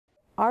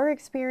Our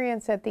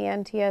experience at the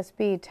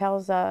NTSB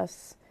tells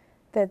us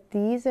that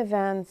these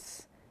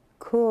events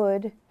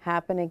could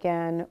happen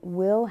again,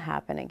 will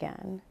happen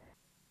again.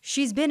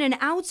 She's been an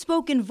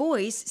outspoken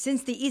voice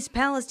since the East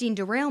Palestine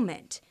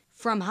derailment,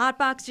 from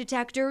hotbox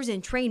detectors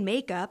and train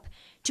makeup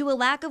to a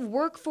lack of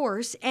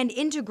workforce and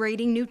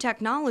integrating new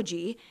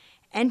technology.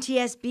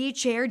 NTSB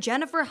Chair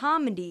Jennifer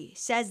Homendy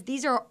says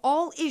these are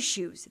all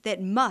issues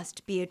that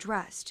must be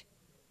addressed.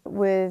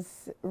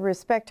 With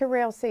respect to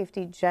rail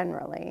safety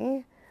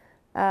generally,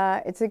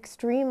 it's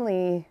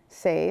extremely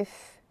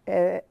safe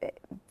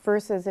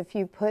versus if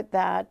you put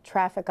that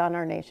traffic on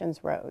our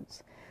nation's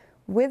roads.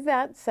 With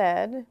that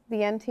said, the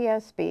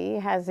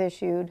NTSB has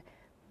issued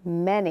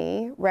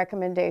many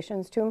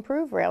recommendations to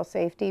improve rail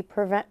safety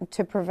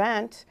to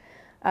prevent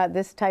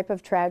this type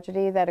of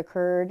tragedy that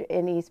occurred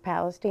in East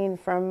Palestine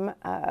from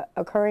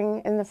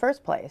occurring in the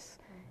first place,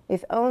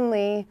 if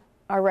only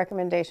our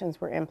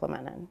recommendations were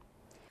implemented.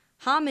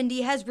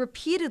 Homendy has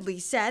repeatedly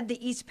said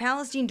the East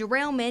Palestine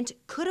derailment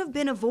could have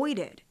been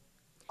avoided.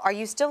 Are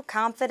you still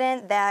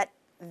confident that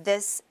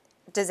this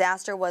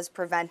disaster was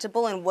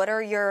preventable, and what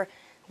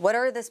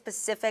are the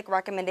specific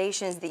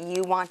recommendations that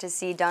you want to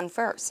see done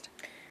first?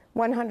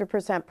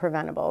 100%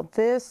 preventable.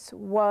 This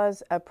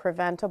was a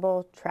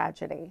preventable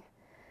tragedy.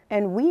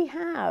 And we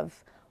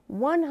have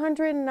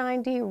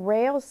 190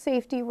 rail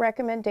safety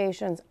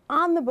recommendations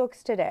on the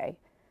books today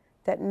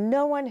that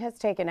no one has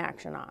taken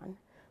action on.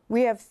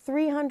 We have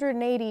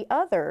 380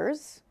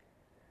 others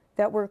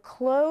that were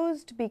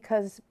closed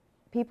because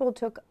people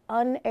took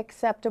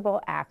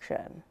unacceptable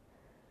action.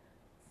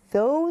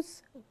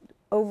 Those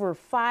over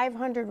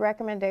 500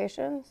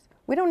 recommendations,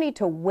 we don't need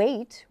to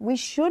wait. We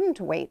shouldn't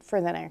wait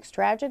for the next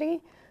tragedy.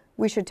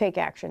 We should take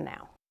action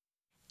now.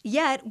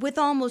 Yet, with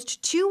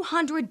almost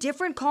 200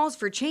 different calls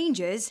for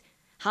changes,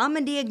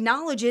 Homendy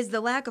acknowledges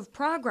the lack of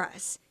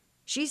progress.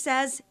 She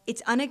says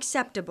it's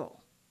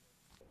unacceptable.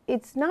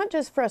 It's not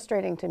just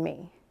frustrating to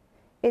me.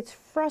 It's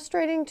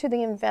frustrating to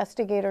the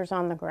investigators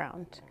on the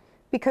ground.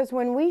 Because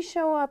when we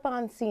show up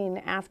on scene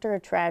after a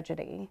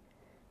tragedy,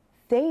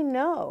 they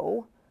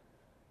know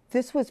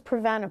this was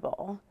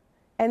preventable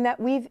and that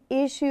we've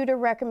issued a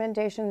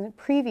recommendation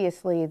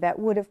previously that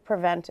would have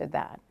prevented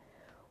that.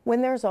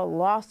 When there's a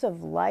loss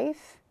of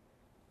life,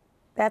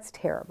 that's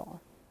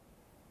terrible.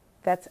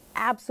 That's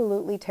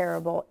absolutely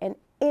terrible and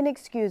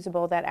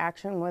inexcusable that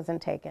action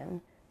wasn't taken.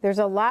 There's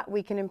a lot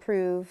we can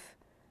improve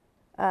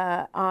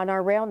on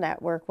our rail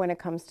network when it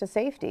comes to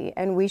safety,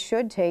 and we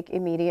should take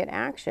immediate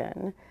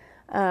action.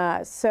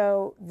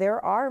 So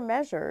there are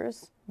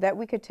measures that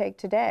we could take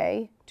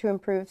today to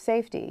improve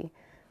safety,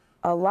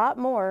 a lot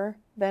more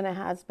than it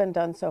has been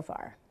done so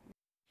far.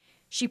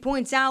 She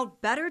points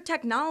out better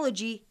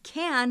technology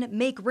can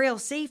make rail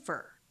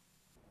safer.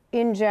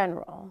 In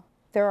general,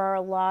 there are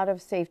a lot of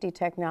safety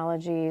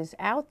technologies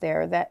out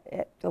there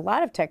a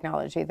lot of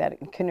technology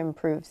that can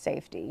improve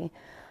safety.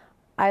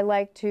 I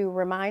like to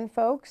remind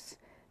folks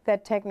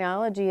that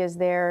technology is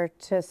there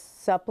to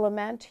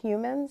supplement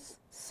humans,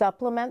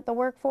 supplement the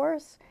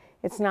workforce.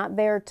 It's not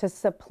there to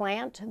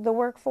supplant the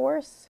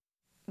workforce.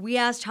 We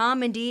asked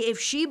Homendy if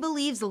she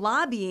believes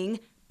lobbying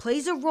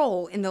plays a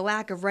role in the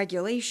lack of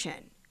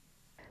regulation.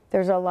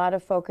 There's a lot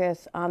of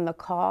focus on the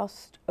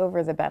cost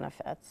over the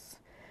benefits.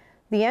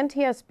 The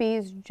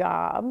NTSB's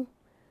job,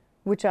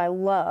 which I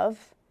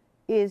love,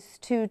 is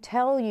to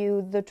tell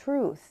you the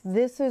truth.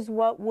 This is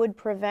what would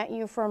prevent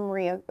you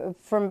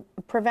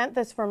prevent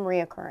this from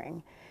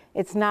reoccurring.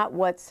 It's not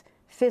what's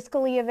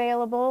fiscally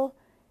available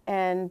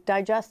and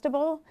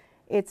digestible.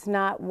 It's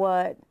not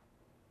what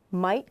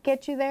might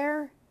get you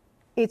there.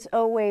 It's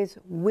always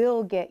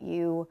will get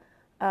you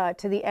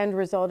to the end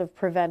result of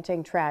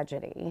preventing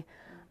tragedy.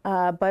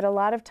 But a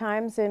lot of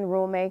times in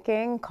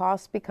rulemaking,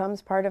 cost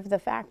becomes part of the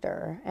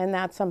factor, and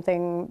that's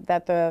something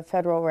that the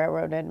Federal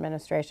Railroad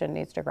Administration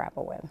needs to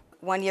grapple with.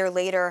 1 year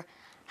later,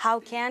 how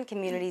can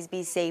communities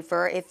be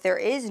safer if there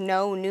is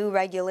no new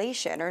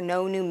regulation or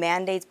no new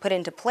mandates put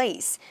into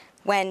place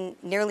when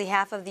nearly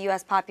half of the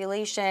U.S.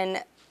 population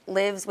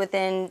lives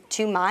within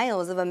 2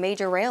 miles of a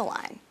major rail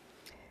line?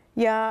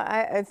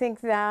 Yeah, I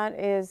think that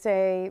is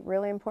a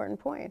really important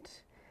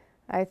point.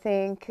 I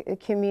think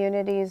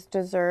communities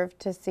deserve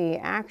to see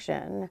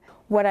action.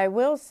 What I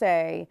will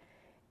say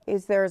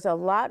is there's a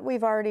lot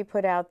we've already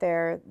put out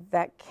there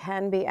that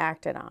can be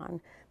acted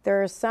on.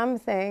 There are some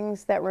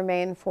things that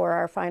remain for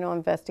our final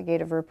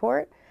investigative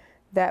report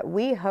that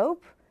we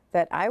hope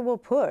that I will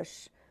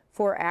push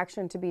for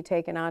action to be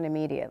taken on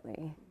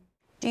immediately.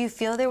 Do you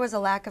feel there was a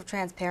lack of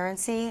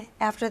transparency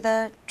after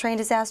the train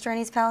disaster in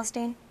East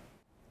Palestine?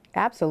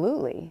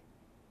 Absolutely.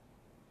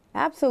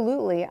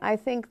 Absolutely. I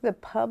think the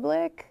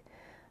public,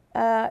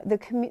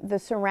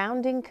 the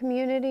surrounding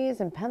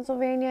communities in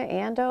Pennsylvania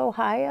and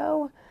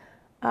Ohio,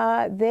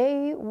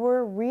 they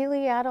were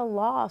really at a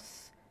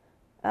loss.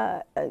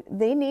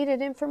 They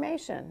needed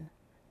information.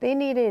 They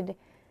needed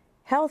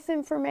health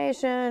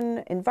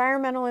information,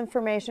 environmental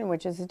information,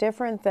 which is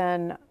different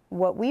than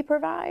what we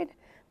provide,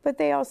 but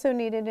they also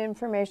needed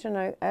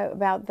information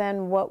about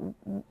then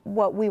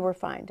what we were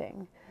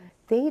finding.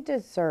 They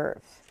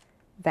deserve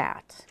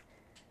that,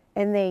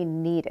 and they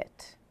need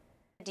it.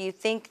 Do you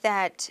think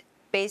that,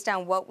 based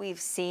on what we've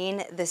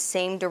seen, the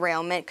same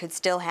derailment could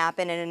still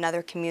happen in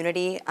another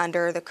community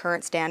under the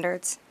current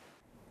standards?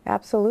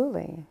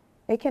 Absolutely.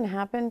 It can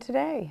happen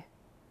today.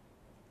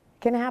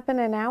 It can happen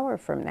an hour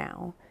from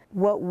now.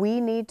 What we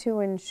need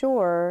to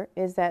ensure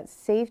is that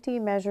safety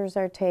measures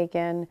are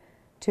taken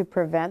to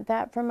prevent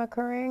that from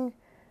occurring.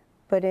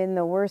 But in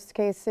the worst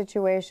case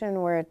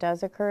situation where it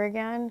does occur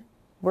again,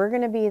 we're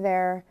going to be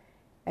there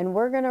and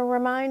we're going to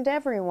remind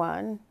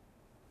everyone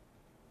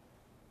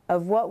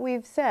of what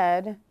we've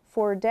said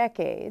for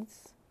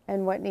decades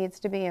and what needs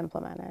to be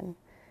implemented.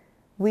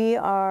 We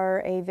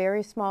are a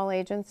very small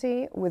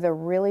agency with a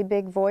really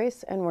big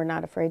voice, and we're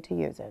not afraid to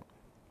use it.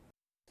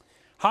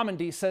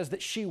 Homendy says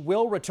that she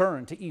will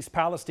return to East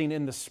Palestine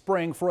in the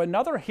spring for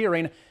another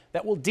hearing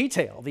that will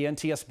detail the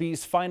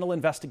NTSB's final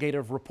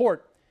investigative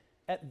report.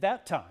 At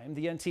that time,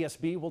 the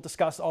NTSB will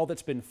discuss all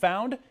that's been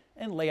found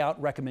and lay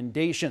out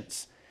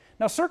recommendations.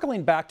 Now,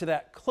 circling back to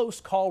that close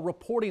call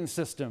reporting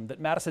system that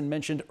Madison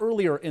mentioned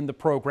earlier in the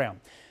program,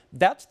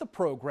 that's the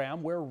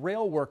program where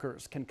rail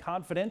workers can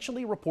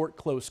confidentially report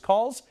close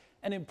calls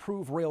and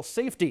improve rail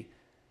safety.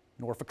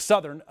 Norfolk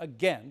Southern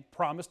again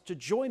promised to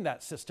join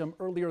that system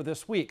earlier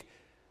this week.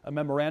 A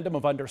memorandum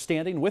of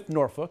understanding with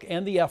Norfolk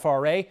and the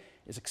FRA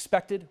is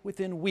expected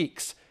within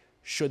weeks.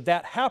 Should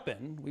that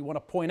happen, we want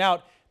to point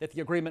out that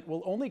the agreement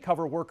will only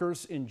cover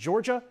workers in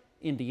Georgia,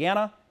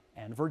 Indiana,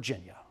 and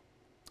Virginia.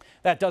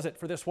 That does it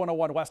for this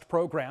 101 West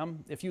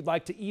program. If you'd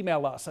like to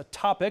email us a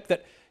topic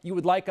that you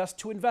would like us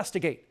to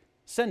investigate,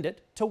 send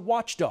it to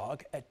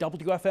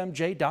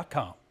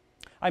watchdog@wfmj.com.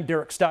 I'm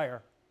Derek Steyer.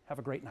 Have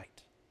a great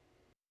night.